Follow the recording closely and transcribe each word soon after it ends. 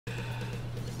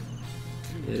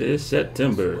It is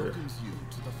September. Welcomes you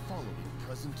to the following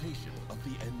presentation of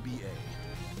the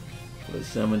NBA. With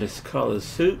some of this college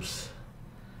hoops,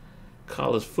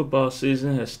 college football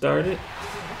season has started.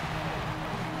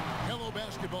 Hello,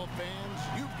 basketball fans.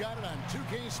 You've got it on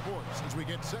 2K Sports as we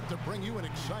get set to bring you an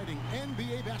exciting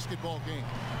NBA basketball game.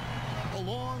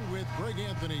 Along with Greg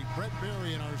Anthony, Brett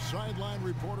Berry, and our sideline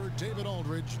reporter David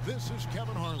Aldridge, this is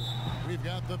Kevin Harlan. We've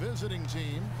got the visiting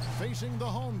team facing the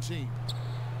home team.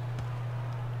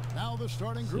 Now the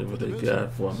starting group for the See what they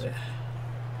got for me.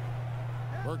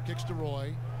 Burke kicks to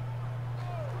Roy.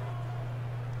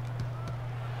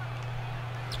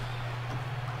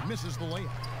 Misses the layup.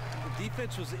 The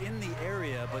defense was in the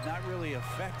area, but not really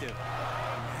effective.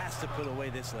 He has to put away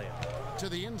this layup. To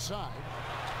the inside.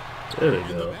 There we And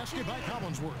the go. basket by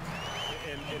Collinsworth.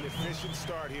 An efficient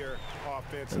start here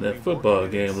offensively. And that football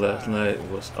game last night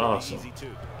was awesome.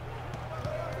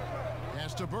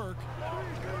 Pass to Burke.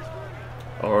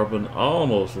 Auburn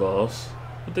almost lost,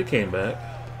 but they came back.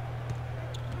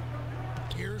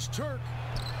 Here's Turk.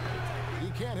 He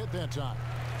can't hit that time.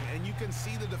 And you can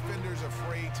see the defenders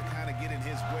afraid to kind of get in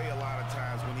his way a lot of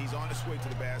times when he's on his way to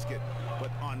the basket.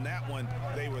 But on that one,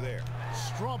 they were there.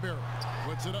 Strawberry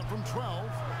puts it up from 12.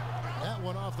 That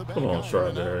one off the back. Come on,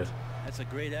 Strawberry. That's a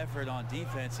great effort on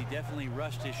defense. He definitely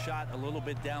rushed his shot a little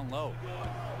bit down low.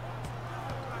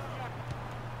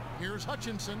 Here's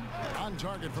Hutchinson on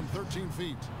target from 13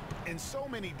 feet. And so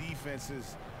many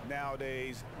defenses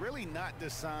nowadays really not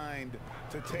designed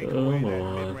to take away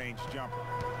that mid-range jumper.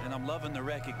 And I'm loving the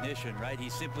recognition, right?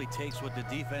 He simply takes what the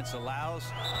defense allows.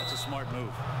 That's a smart move.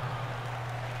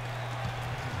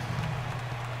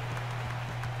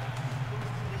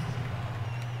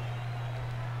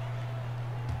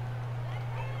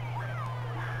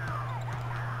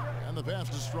 And the pass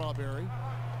to Strawberry.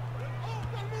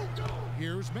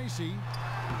 Here's Macy.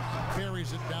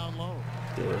 Carries it down low.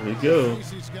 There we go.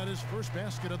 Macy's got his first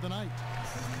basket of the night.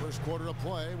 First quarter of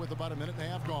play with about a minute and a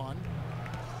half gone.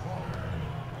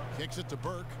 Kicks it to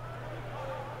Burke.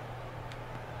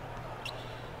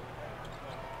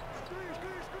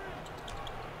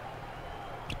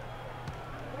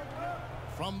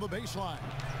 From the baseline,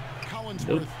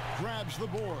 Collinsworth grabs the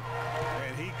board.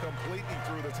 And he completely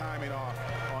threw the timing off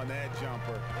on that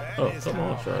jumper. That Oh, is come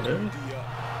on, how Strawberry.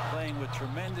 Playing with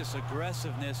tremendous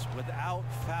aggressiveness without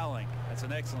fouling. That's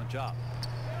an excellent job.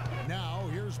 Now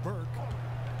here's Burke.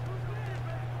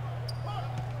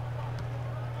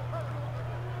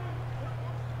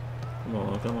 Come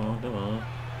on, come on, come on.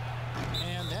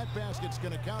 And that basket's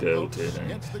going to count. Goaltending.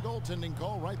 Gets the goaltending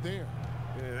call right there.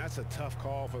 Yeah, that's a tough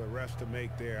call for the refs to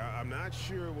make there. I'm not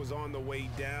sure it was on the way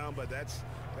down, but that's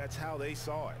how they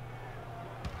saw it.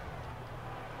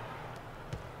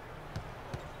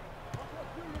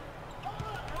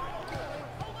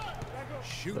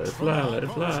 Let it fly, let it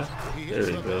fly. There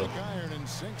we go. Iron and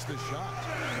sinks the shot.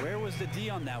 Where was the D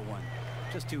on that one?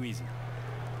 Just too easy.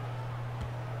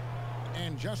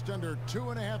 And just under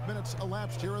 2.5 minutes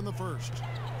elapsed here in the first.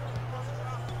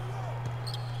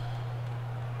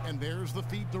 And there's the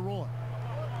feed to Roy.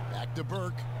 Back to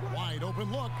Burke. Wide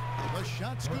open look. The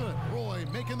shot's good. Roy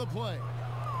making the play.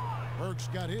 Burke's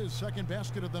got his second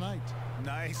basket of the night.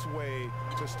 Nice way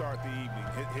to start the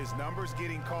evening. His numbers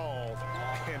getting called,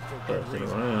 and for good Pass it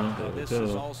reason. around. There we This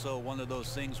is go. also one of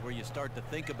those things where you start to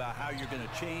think about how you're going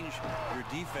to change your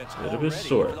defense Little bit already.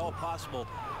 short. If at all possible,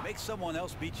 make someone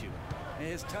else beat you. And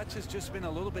his touch has just been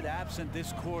a little bit absent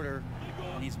this quarter,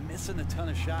 and he's missing a ton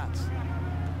of shots.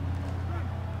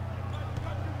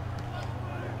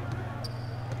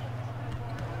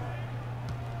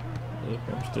 Yep,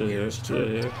 I'm still here, still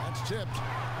here. That's tipped.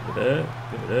 Give it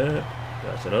that, give it that.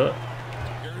 Pass it up.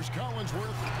 Here's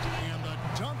Collinsworth. And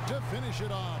the dunk to finish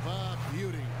it off. A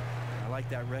beauty. I like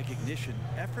that recognition.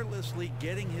 Effortlessly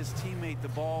getting his teammate the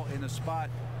ball in a spot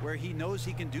where he knows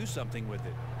he can do something with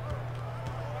it.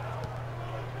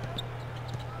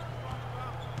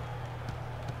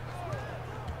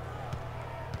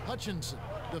 Hutchinson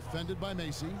defended by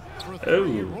Macy. For Oh.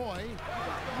 3, Roy.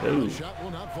 Oh. The shot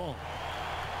will not fall.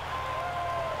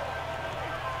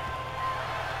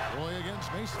 Roy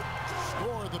against Mason.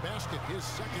 Scored the basket, his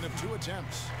second of 2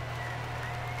 attempts.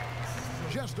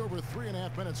 Just over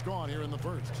 3.5 minutes gone here in the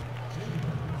first.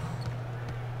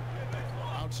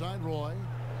 Outside Roy.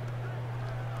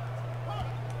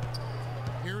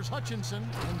 Here's Hutchinson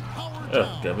and powered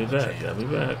down. Got me back, got me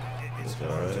back. It's It's all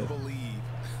hard to right. believe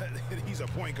that he's a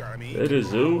point guard. I mean, It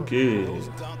is okay. those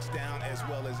dunks down as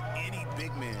well as any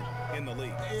big man in the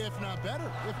league. If not better,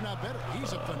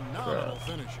 he's a phenomenal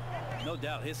finisher. No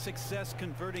doubt his success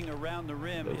converting around the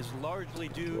rim is largely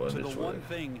due to the one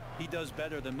thing he does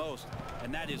better than most,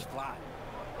 and that is fly.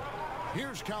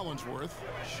 Here's Collinsworth.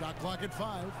 Shot clock at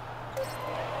 5.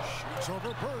 Shoots over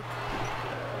Burke.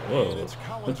 Whoa. And it's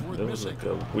Collinsworth That was missing. like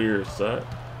a weird shot.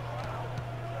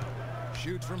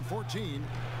 Shoots from 14.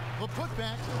 The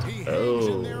putback. He hangs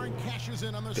in there and cashes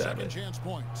in on the second chance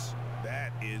points.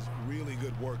 That is really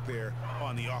good work there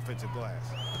on the offensive glass.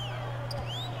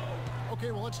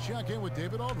 Okay, well, let's check in with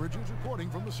David Aldridge, who's reporting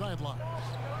from the sideline.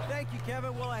 Thank you,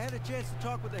 Kevin. Well, I had a chance to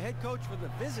talk with the head coach for the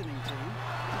visiting team.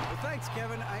 Well, thanks,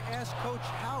 Kevin. I asked Coach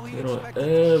how he expected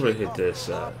to shake off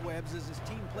the cobwebs as his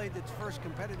team played its first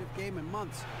competitive game in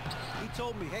months. He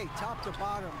told me, hey, top to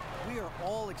bottom, we are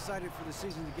all excited for the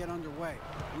season to get underway.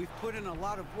 We've put in a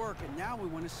lot of work, and now we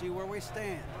want to see where we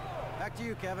stand. Back to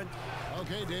you, Kevin.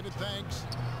 Okay, David, thanks.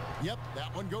 Yep,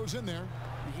 that one goes in there.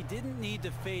 He didn't need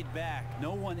to fade back.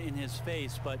 No one in his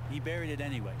face, but he buried it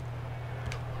anyway.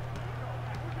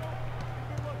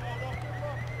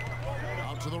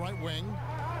 Out to the right wing.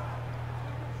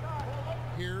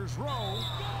 Here's Rowe.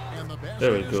 And the basket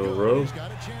There we is go, good. Rowe. He's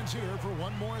got a chance here for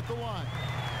one more at the line.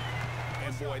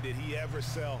 And boy, did he ever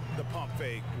sell the pump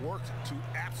fake. Worked to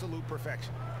absolute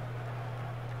perfection.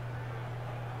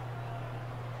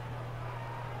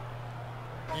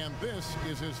 And this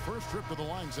is his first trip to the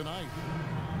line tonight.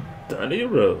 Donnie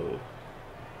Rowe.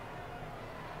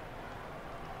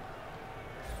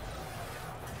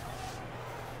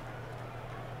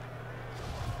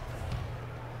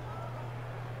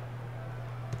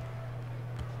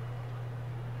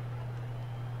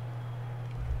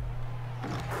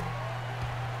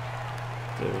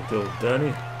 There we go,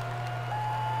 Donnie.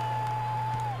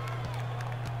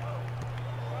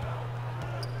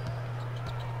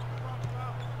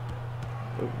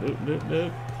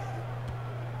 Nope.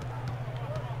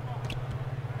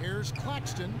 Here's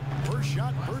Claxton. First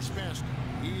shot, first basket.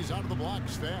 He's out of the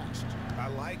blocks fast. I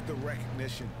like the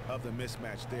recognition of the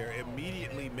mismatch there,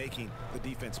 immediately making the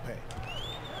defense pay.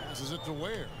 Passes it to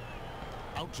Ware.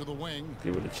 Out to the wing.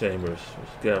 Give it to Chambers.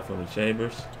 Guy from the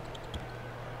Chambers.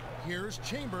 Here's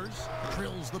Chambers.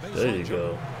 Drills the baseline. There you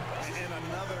go. And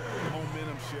another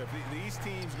momentum shift. These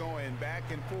teams going back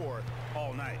and forth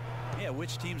all night. Yeah,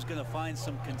 which team's going to find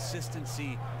some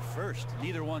consistency first?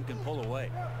 Neither one can pull away.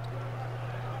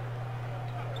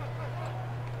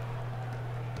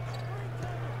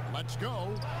 Let's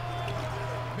go.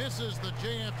 Misses the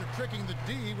J after tricking the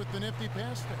D with the nifty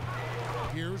pass fake.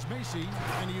 Here's Macy,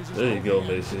 and he uses There you go, both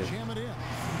hands to Macy. jam it in.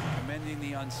 Commending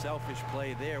the unselfish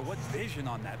play there. What vision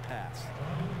on that pass.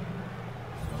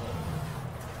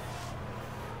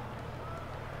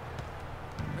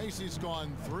 Macy's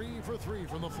gone 3 for 3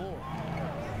 from the floor.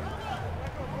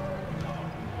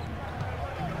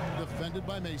 Defended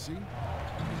by Macy.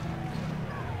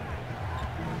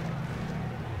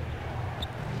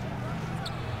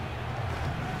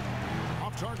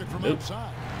 Off target from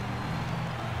outside.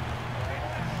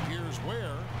 Here's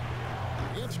Ware.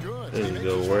 It's good. There He you makes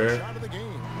go, his Ware. first shot of the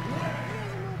game.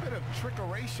 A little bit of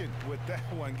trickeration with that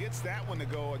one. Gets that one to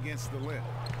go against the limb.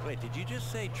 Wait, did you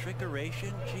just say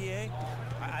trickeration, GA?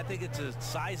 I think it's a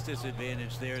size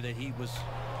disadvantage there that he was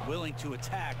willing to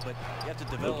attack, but you have to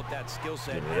develop that skill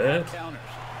set and Yeah. counters.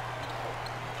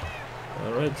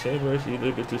 All right, Chambers, you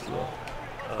look at this slow.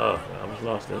 Oh, I almost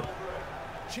lost it.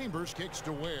 Chambers kicks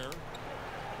to Ware.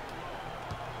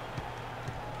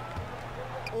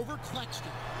 Over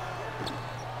Claxton.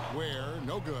 Ware,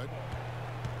 no good.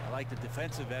 I like the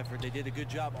defensive effort. They did a good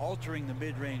job altering the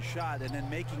mid-range shot and then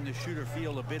making the shooter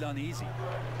feel a bit uneasy.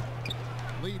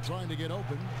 Lee trying to get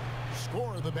open.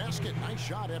 Score the basket. Nice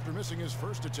shot after missing his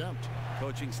first attempt.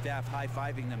 Coaching staff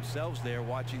high-fiving themselves there,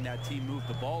 watching that team move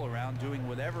the ball around, doing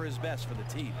whatever is best for the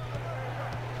team.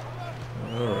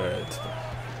 All right.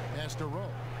 Pass to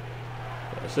Rowe.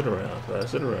 Pass it around.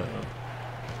 Pass it around.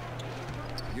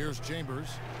 Here's Chambers.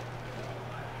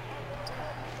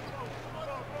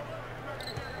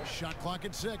 Shot clock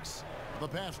at 6. The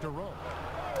pass to Rowe.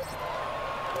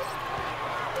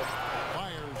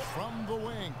 Fires from the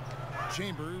wing.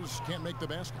 Chambers can't make the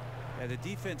basket. Yeah, the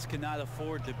defense cannot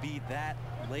afford to be that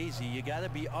lazy. You got to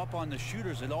be up on the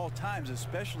shooters at all times,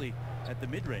 especially at the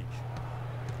mid-range.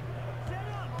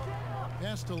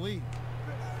 Pass to Lee.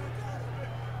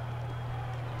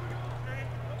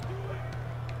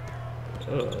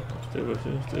 Stay with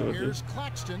you. Stay with you. Here's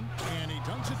Claxton, and he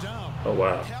dunks it down. Oh,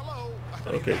 wow. Hello.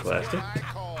 Okay, That's what Claxton. I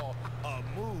call a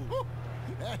move. Woo!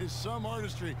 That is some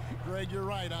artistry. Greg, you're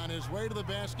right. On his way to the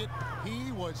basket,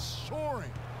 he was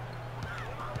soaring.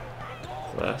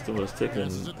 Claxton was taking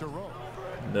Passes it to Rowe.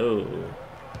 no.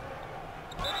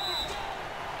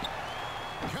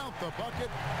 Count the bucket,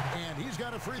 and he's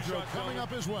got a free throw coming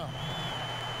up as well.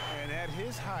 And at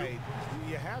his height,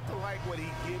 you have to like what he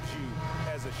gives you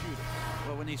as a shooter.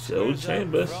 Well, when he Joe squares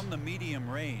Chambers. up from the medium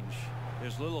range,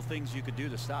 there's little things you could do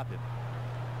to stop him.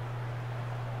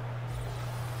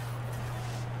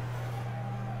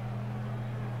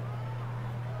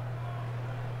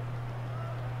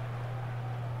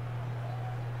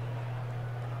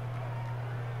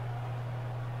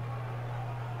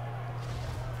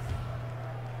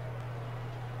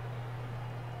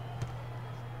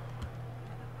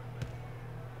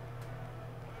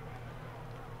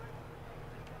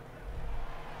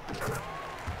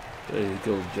 There you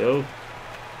go, Joe.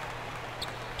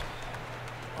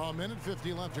 A minute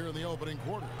 50 left here in the opening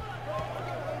quarter.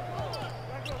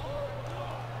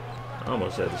 I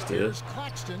almost had to steal. Here's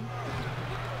Claxton.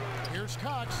 Here's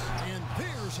Cox. And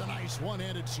there's a nice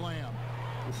one-handed slam.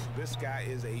 This guy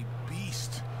is a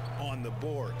beast on the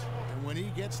board. And when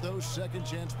he gets those second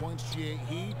chance points, GA,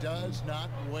 he does not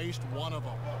waste one of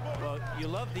them. Well, you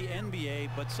love the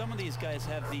NBA, but some of these guys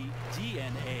have the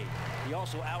DNA. He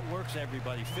also outworks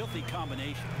everybody. Filthy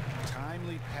combination.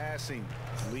 Timely passing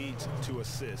leads to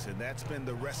assists, and that's been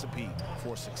the recipe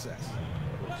for success.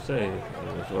 Say, it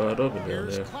was wide open down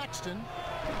Here's there. Claxton.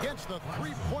 Gets the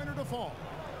three-pointer to fall.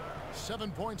 7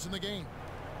 points in the game.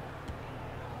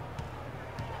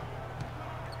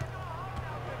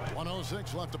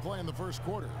 1:06 left to play in the first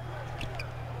quarter.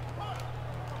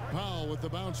 Powell with the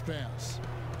bounce pass.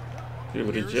 Give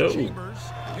it to Here's Joe. Chambers.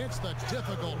 Hits the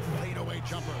difficult fadeaway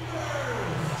jumper.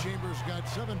 Chambers got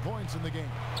 7 points in the game.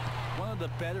 One of the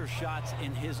better shots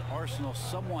in his arsenal.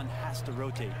 Someone has to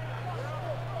rotate.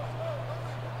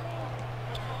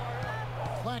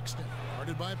 Claxton,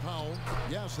 guarded by Powell.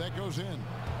 Yes, that goes in.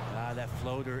 That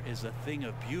floater is a thing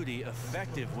of beauty,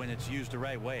 effective when it's used the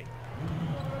right way.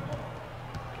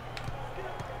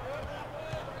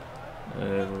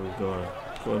 And we're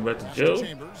going back to Pass Joe.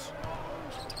 Chambers.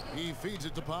 He feeds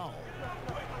it to Powell.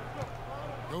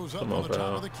 Goes up Come on on, the top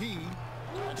Powell. of the key.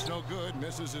 That's no good.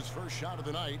 Misses his first shot of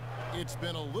the night. It's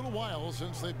been a little while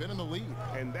since they've been in the lead.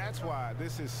 And that's why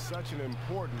this is such an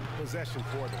important possession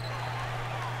for them.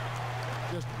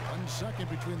 Just 1 second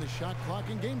between the shot clock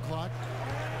and game clock.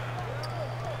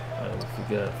 I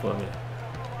forgot for me.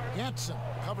 Gatson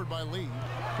covered by Lee.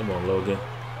 Come on, Logan.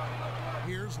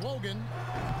 Here's Logan.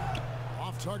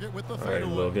 Off target with the All right,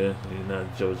 fadeaway. Logan. You're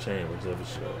not Joe Chambers ever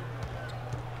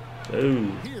show.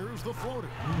 Ooh. Here's the floater.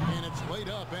 And it's laid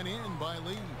up and in by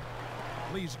Lee.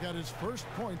 Lee's got his first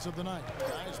points of the night.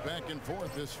 Guys back and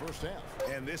forth this first half.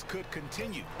 And this could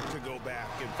continue to go back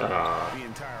and forth the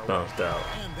entire way. Bounced out.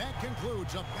 And that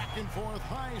concludes a back and forth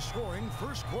high scoring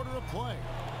first quarter of play.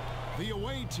 The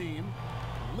away team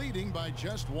leading by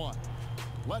just 1.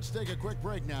 Let's take a quick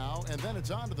break now, and then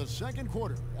it's on to the second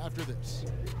quarter after this.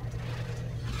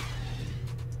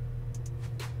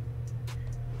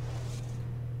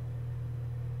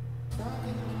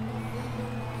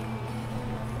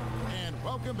 And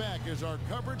welcome back as our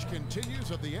coverage continues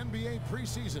of the NBA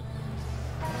preseason.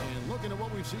 And looking at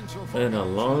what we've seen so far. Man, how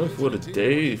long for the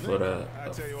day for the I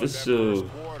tell you what, that official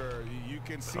first quarter, you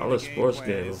can see college the game sports plan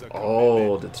game is of a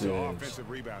all the commitment to teams. offensive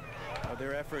rebounding.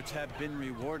 Their efforts have been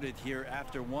rewarded here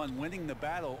after winning the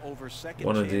battle over second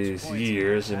One of chance these points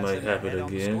years, it has might them happen ahead on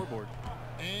the again. scoreboard.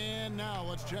 And now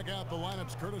let's check out the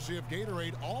lineups courtesy of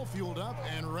Gatorade, all fueled up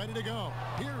and ready to go.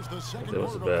 Here's the second That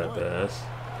was a quarter bad to play. pass.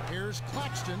 Here's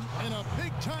Claxton and a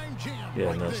big-time jam Yeah,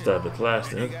 right now there. stop the Hey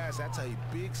Claxton. guys, that's a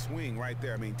big swing right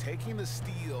there. I mean, taking the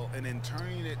steal and then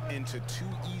turning it into 2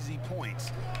 easy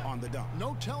points on the dunk.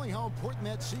 No telling how important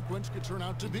that sequence could turn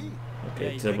out to be.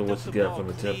 Okay, he Temple, picked what's up you the got ball from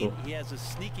the clean. Temple? He has a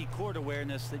sneaky court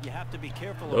awareness that you have to be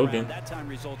careful Logan. around. That time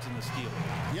results in the steal.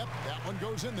 Yep, that one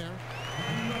goes in there.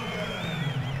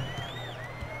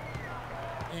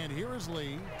 And here is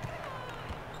Lee.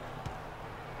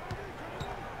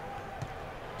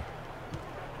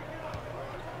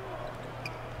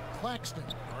 Claxton,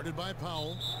 guarded by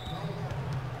Powell.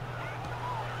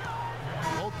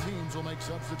 Both teams will make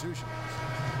substitutions.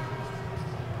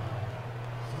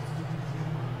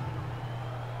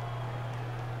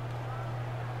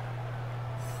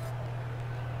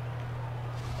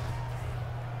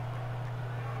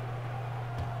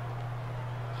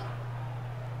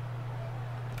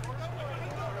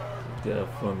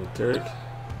 Got from the Turk.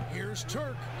 Here's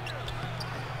Turk.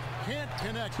 Can't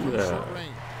connect Too from high. short range.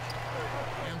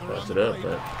 And they're Pass on it the up, break.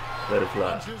 but let it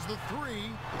fly. Punches the 3.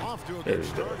 Off to a There good we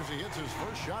start go. as he hits his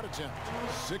first shot attempt.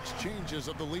 6 changes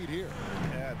of the lead here.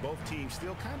 Yeah, both teams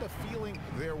still kind of feeling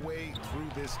their way through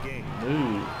this game.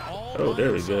 Ooh. All Oh, by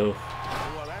there we himself. go.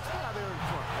 Well, that's why they're in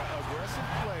front. Aggressive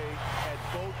play at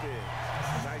both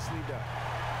ends. Nicely done.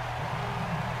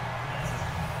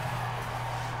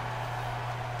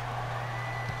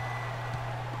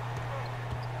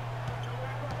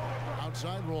 Out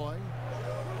outside Roy.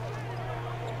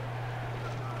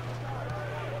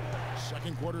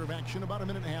 Second quarter of action, about a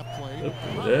minute and a half played.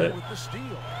 That. With the steal.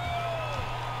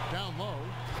 Down low.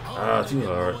 Ah, too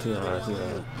hard, too high, too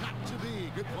high. Not to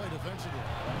be. Good play defensively.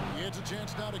 He has a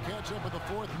chance now to catch up with the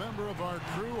fourth member of our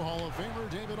crew, Hall of Famer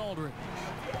David Aldridge.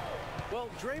 Well,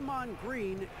 Draymond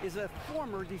Green is a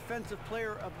former Defensive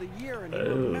Player of the Year, and he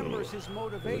remembers his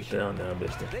motivation. Down now,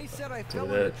 mister. They said I fell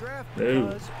in that. the draft No.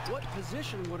 because what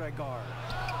position would I guard?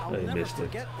 I'll They never missed it.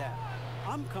 forget that.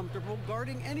 I'm comfortable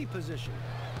guarding any position.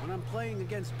 When I'm playing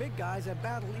against big guys, I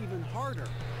battle even harder.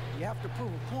 You have to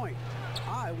prove a point.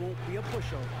 I won't be a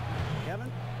pushover.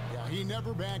 Kevin? Yeah, he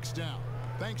never backs down.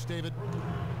 Thanks, David.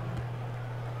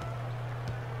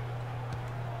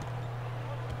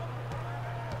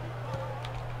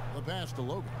 The pass to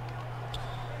Logan.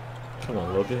 Come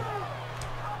on, Logan.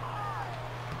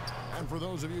 And for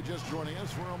those of you just joining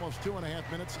us, we're almost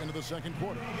 2.5 minutes into the second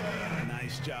quarter.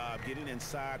 Nice job getting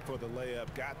inside for the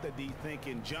layup. Got the D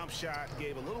thinking, jump shot,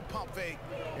 gave a little pump fake,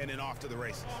 and then off to the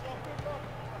races.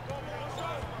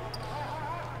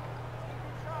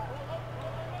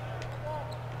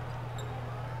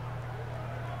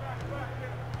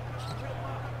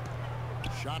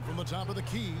 Shot from the top of the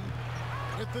key.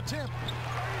 Hit the tip.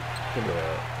 Look at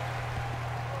that.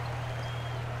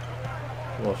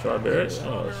 Come on, Strawberry.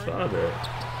 Oh, Strawberry.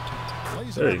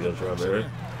 There you go, Strawberry.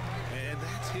 And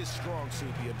that's his strong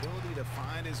suit, the ability to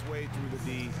find his way through the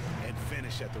D and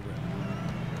finish at the rim.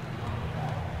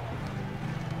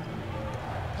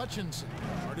 Hutchinson,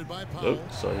 guarded by Powell.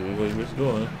 Oh, so here he was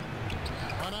going.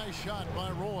 A nice shot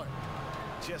by Roy.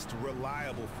 Just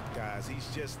reliable, guys. He's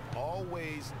just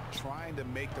always trying to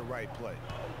make the right play.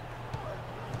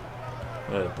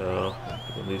 All right, pal.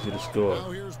 It needs you to score. Now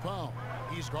here's Powell.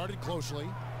 He's guarded closely.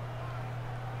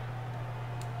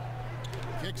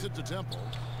 Kicks it to Temple.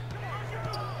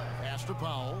 Pass to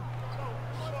Powell.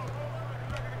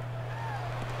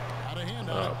 Out of hand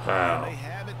on it. Powell. They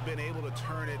haven't been able to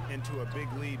turn it into a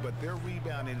big lead, but their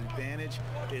rebounding advantage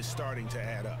is starting to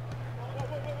add up.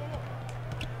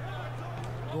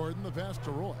 Gordon, the pass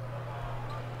to Roy.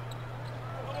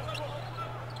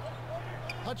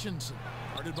 Hutchinson,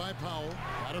 guarded by Powell.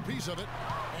 Got a piece of it,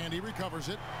 and he recovers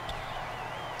it.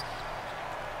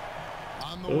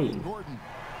 On the wing, Gordon.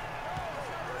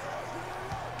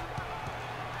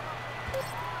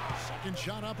 Second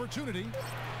shot opportunity.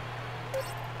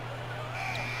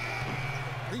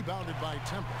 Rebounded by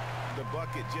Temple. The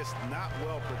bucket just not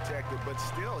well protected, but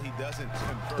still he doesn't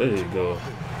convert. There you too go.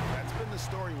 often. That's been the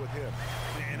story with him.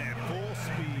 And at full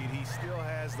speed, he still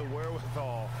has the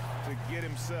wherewithal to get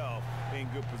himself in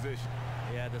good position.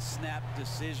 Yeah, the snap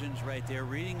decisions right there,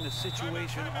 reading the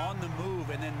situation on the move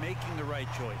and then making the right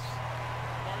choice.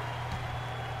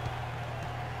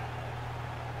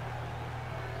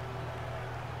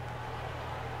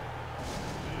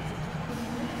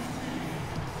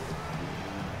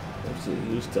 Let's see,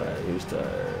 who's tired? Who's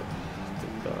tired?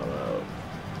 Take the ball out.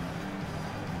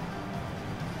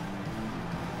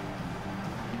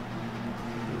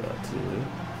 Got two.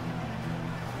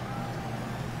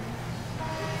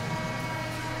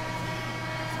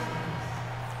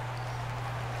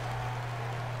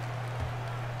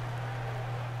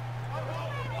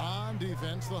 On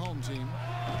defense, the home team.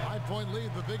 5-point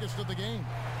lead, the biggest of the game.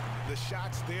 The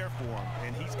shot's there for him,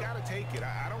 and he's got to take it.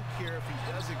 I don't care if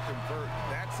he doesn't convert.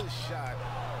 That's a shot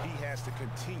he has to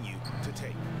continue to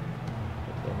take.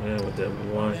 Oh, man, with that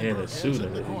one-handed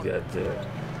shooting that he got there.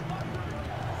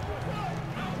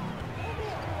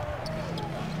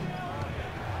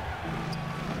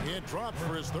 He had dropped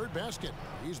for his third basket.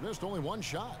 He's missed only one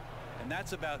shot. And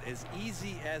that's about as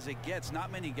easy as it gets.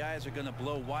 Not many guys are going to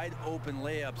blow wide open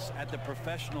layups at the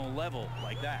professional level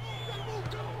like that.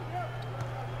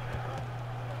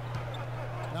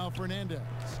 Now Fernandez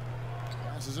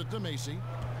passes it to Macy.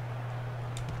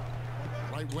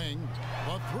 Right wing,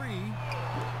 the three.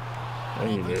 There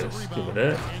you go. Give me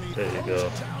that. There you go.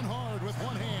 Down hard with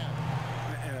one hand.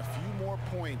 And a few more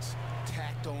points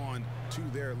tacked on to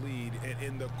their lead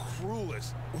in the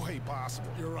cruelest way possible.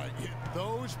 You're right.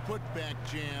 Those putback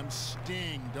jams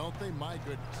sting, don't they? My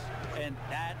goodness. And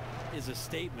that is a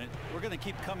statement. We're going to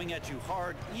keep coming at you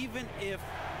hard, even if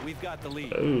we've got the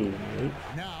lead. Ooh.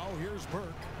 Now here's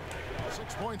Burke.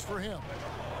 6 points for him.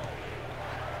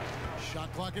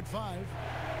 Shot clock at 5.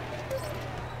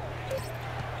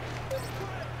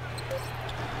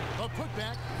 The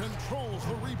putback controls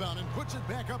the rebound and puts it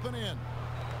back up and in.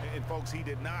 And folks, he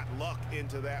did not luck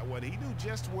into that one. He knew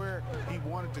just where he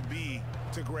wanted to be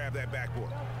to grab that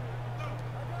backboard.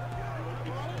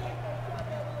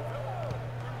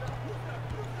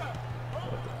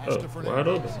 Oh, wide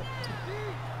open.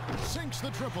 sinks the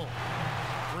triple.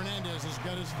 Fernandez has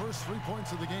got his first 3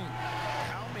 points of the game.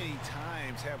 How many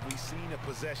times have we seen a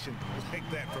possession like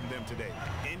that from them today?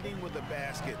 Ending with a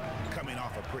basket, coming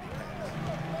off a pretty pass.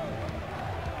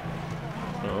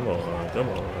 Come on, come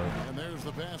on. And there's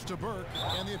the pass to Burke,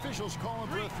 and the officials calling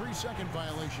for a 3-second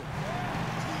violation.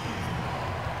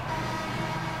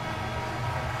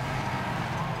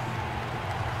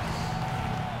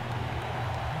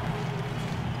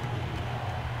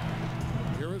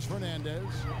 Here is Fernandez.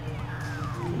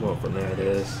 Come on,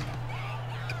 Fernandez.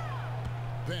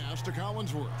 Pass to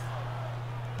Collinsworth.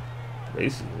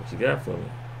 Macy, what you got for me?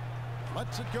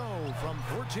 Lets it go from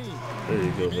 14. There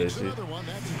you go, He makes Macy. another one.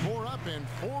 That's 4 up and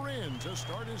 4 in to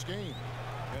start his game.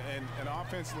 And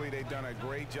offensively, they've done a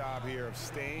great job here of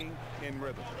staying in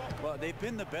rhythm. Well, they've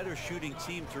been the better shooting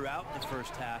team throughout the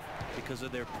first half because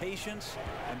of their patience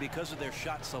and because of their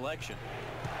shot selection.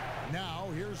 Now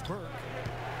here's Burke.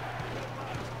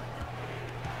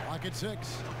 Clock at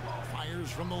 6.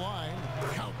 Fires from the line.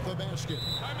 Count the basket.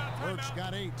 Burke's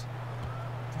got 8.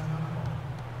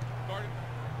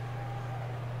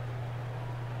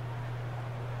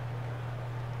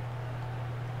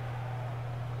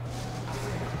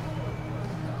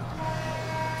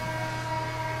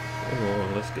 Come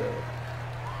on, let's go.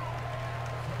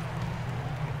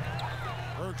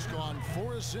 Burke's gone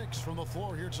 4 of 6 from the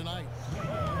floor here tonight.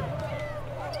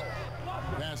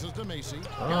 Passes to Macy.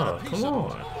 Ah, come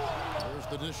on. There's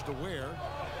the dish to Ware.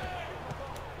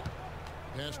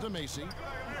 Pass to Macy.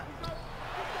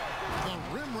 The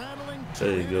rim rattling.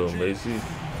 There you go, Macy.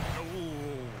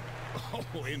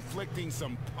 Oh, inflicting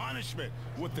some punishment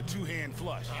with the two-hand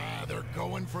flush. They're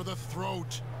going for the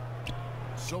throat.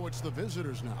 So it's the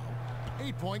visitors now.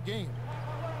 8-point game.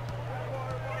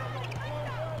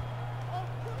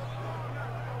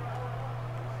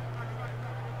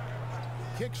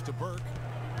 Kicks to Burke.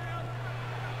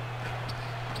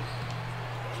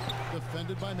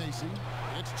 Defended by Macy.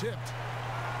 It's tipped.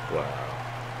 Wow.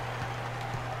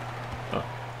 Huh.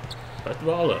 Back the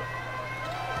ball up.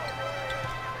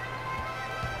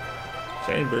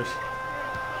 Chambers.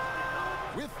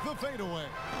 With the fadeaway.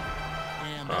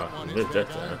 And that one is missed that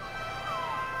back time. out.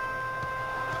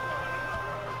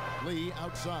 Lee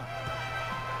outside.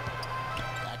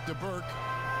 Back to Burke.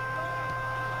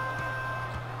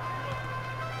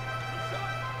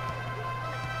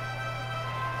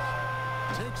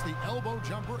 Takes the elbow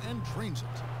jumper and drains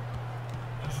it.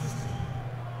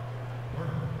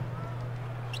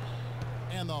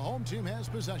 And the home team has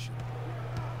possession.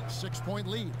 6-point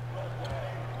lead.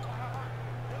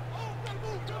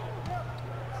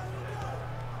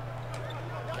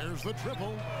 There's the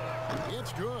triple.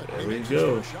 It's good. There He we makes his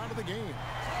go. first shot of the game.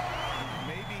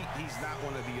 Maybe he's not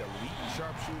one of the elite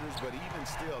sharpshooters, but even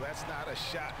still, that's not a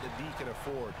shot that D can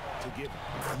afford to give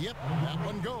him. Yep, that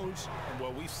one goes.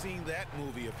 Well, we've seen that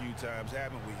movie a few times,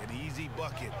 haven't we? An easy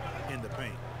bucket in the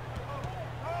paint.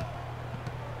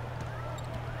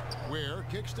 Ware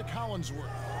kicks to Collinsworth.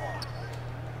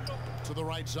 To the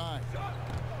right side.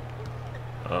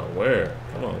 Where?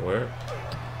 Come on, where?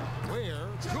 Ware,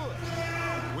 good.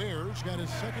 Ware's got his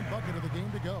second bucket of the game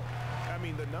to go. I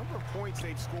mean, the number of points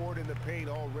they've scored in the paint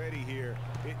already here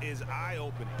is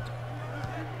eye-opening.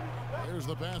 There's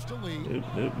the pass to Lee. Nope,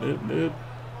 nope, nope, nope.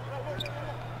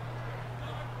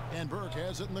 And Burke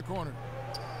has it in the corner.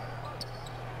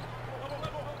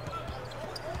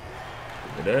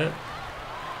 Look at that.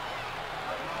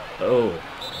 Oh.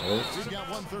 We've got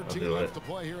 1:13 I'll do left it. to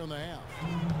play here in the half.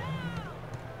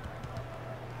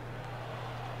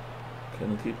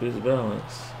 Couldn't keep his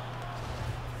balance.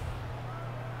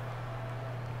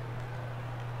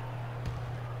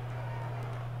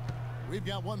 We've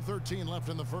got 1:13 left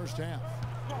in the first half.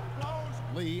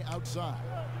 Lee outside.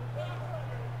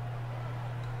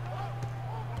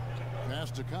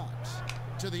 Pass to Cox.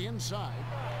 To the inside.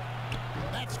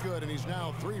 That's good, and he's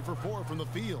now 3 for 4 from the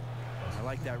field. I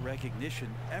like that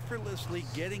recognition. Effortlessly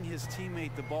getting his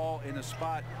teammate the ball in a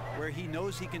spot where he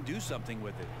knows he can do something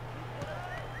with it.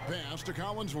 Pass to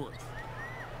Collinsworth.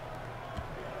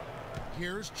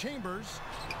 Here's Chambers.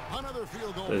 Another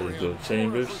field goal There for you him. go, 4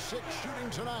 Chambers. for 6 shooting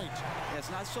tonight. It's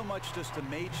not so much just the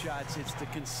made shots, it's the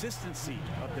consistency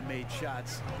of the made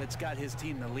shots that's got his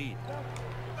team the lead.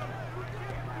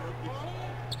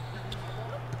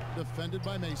 Defended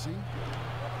by Macy.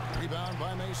 Rebound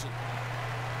by Macy.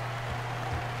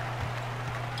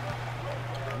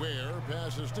 Ware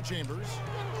passes to Chambers.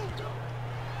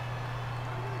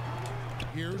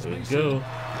 Here's There you Macy. go.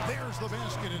 There's the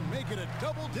basket and make it a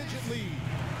double-digit lead.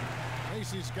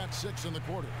 Macy's got 6 in the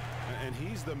quarter. And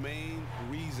he's the main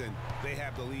reason they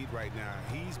have the lead right now.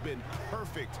 He's been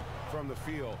perfect from the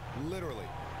field, literally.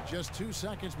 Just 2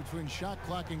 seconds between shot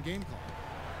clock and game clock.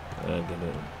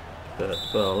 Get that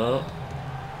foul out.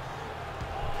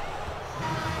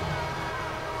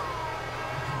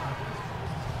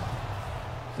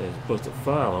 They're supposed to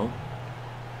foul him.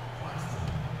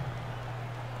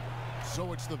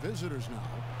 So it's the visitors now.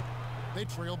 They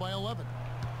trail by 11.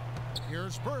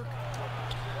 Here's Burke.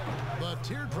 The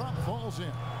teardrop falls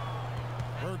in.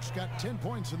 Burke's got 10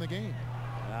 points in the game.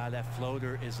 That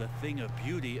floater is a thing of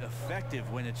beauty,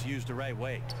 effective when it's used the right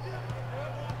way.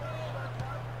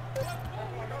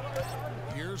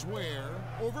 Here's Ware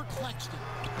over Claxton.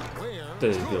 Ware.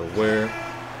 There you go, Ware.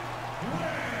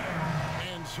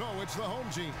 And so it's the home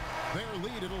team. Their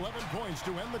lead at 11 points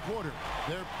to end the quarter.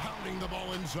 They're pounding the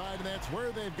ball inside, and that's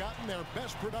where they've gotten their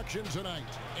best production tonight.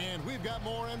 And we've got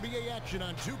more NBA action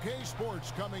on 2K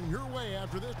Sports coming your way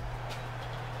after this.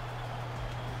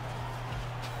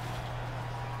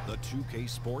 The 2K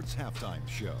Sports Halftime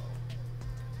Show.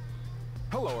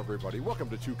 Hello, everybody. Welcome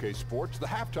to 2K Sports, the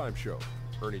halftime show.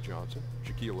 Ernie Johnson,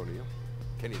 Shaquille O'Neal,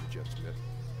 Kenny the Jet Smith.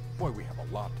 Boy, we have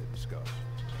a lot to discuss.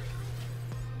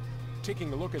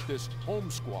 Taking a look at this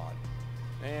home squad.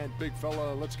 And, big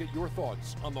fella, let's get your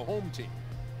thoughts on the home team.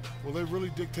 Well, they really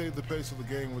dictated the pace of the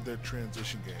game with their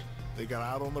transition game. They got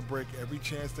out on the break every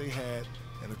chance they had,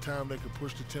 and the time they could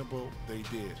push the tempo, they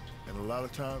did. And a lot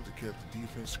of times it kept the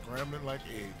defense scrambling like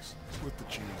eggs with the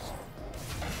cheese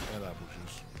and apple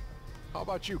juice. How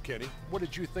about you, Kenny? What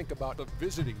did you think about the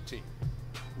visiting team?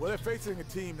 Well, they're facing a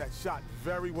team that shot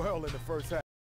very well in the first half.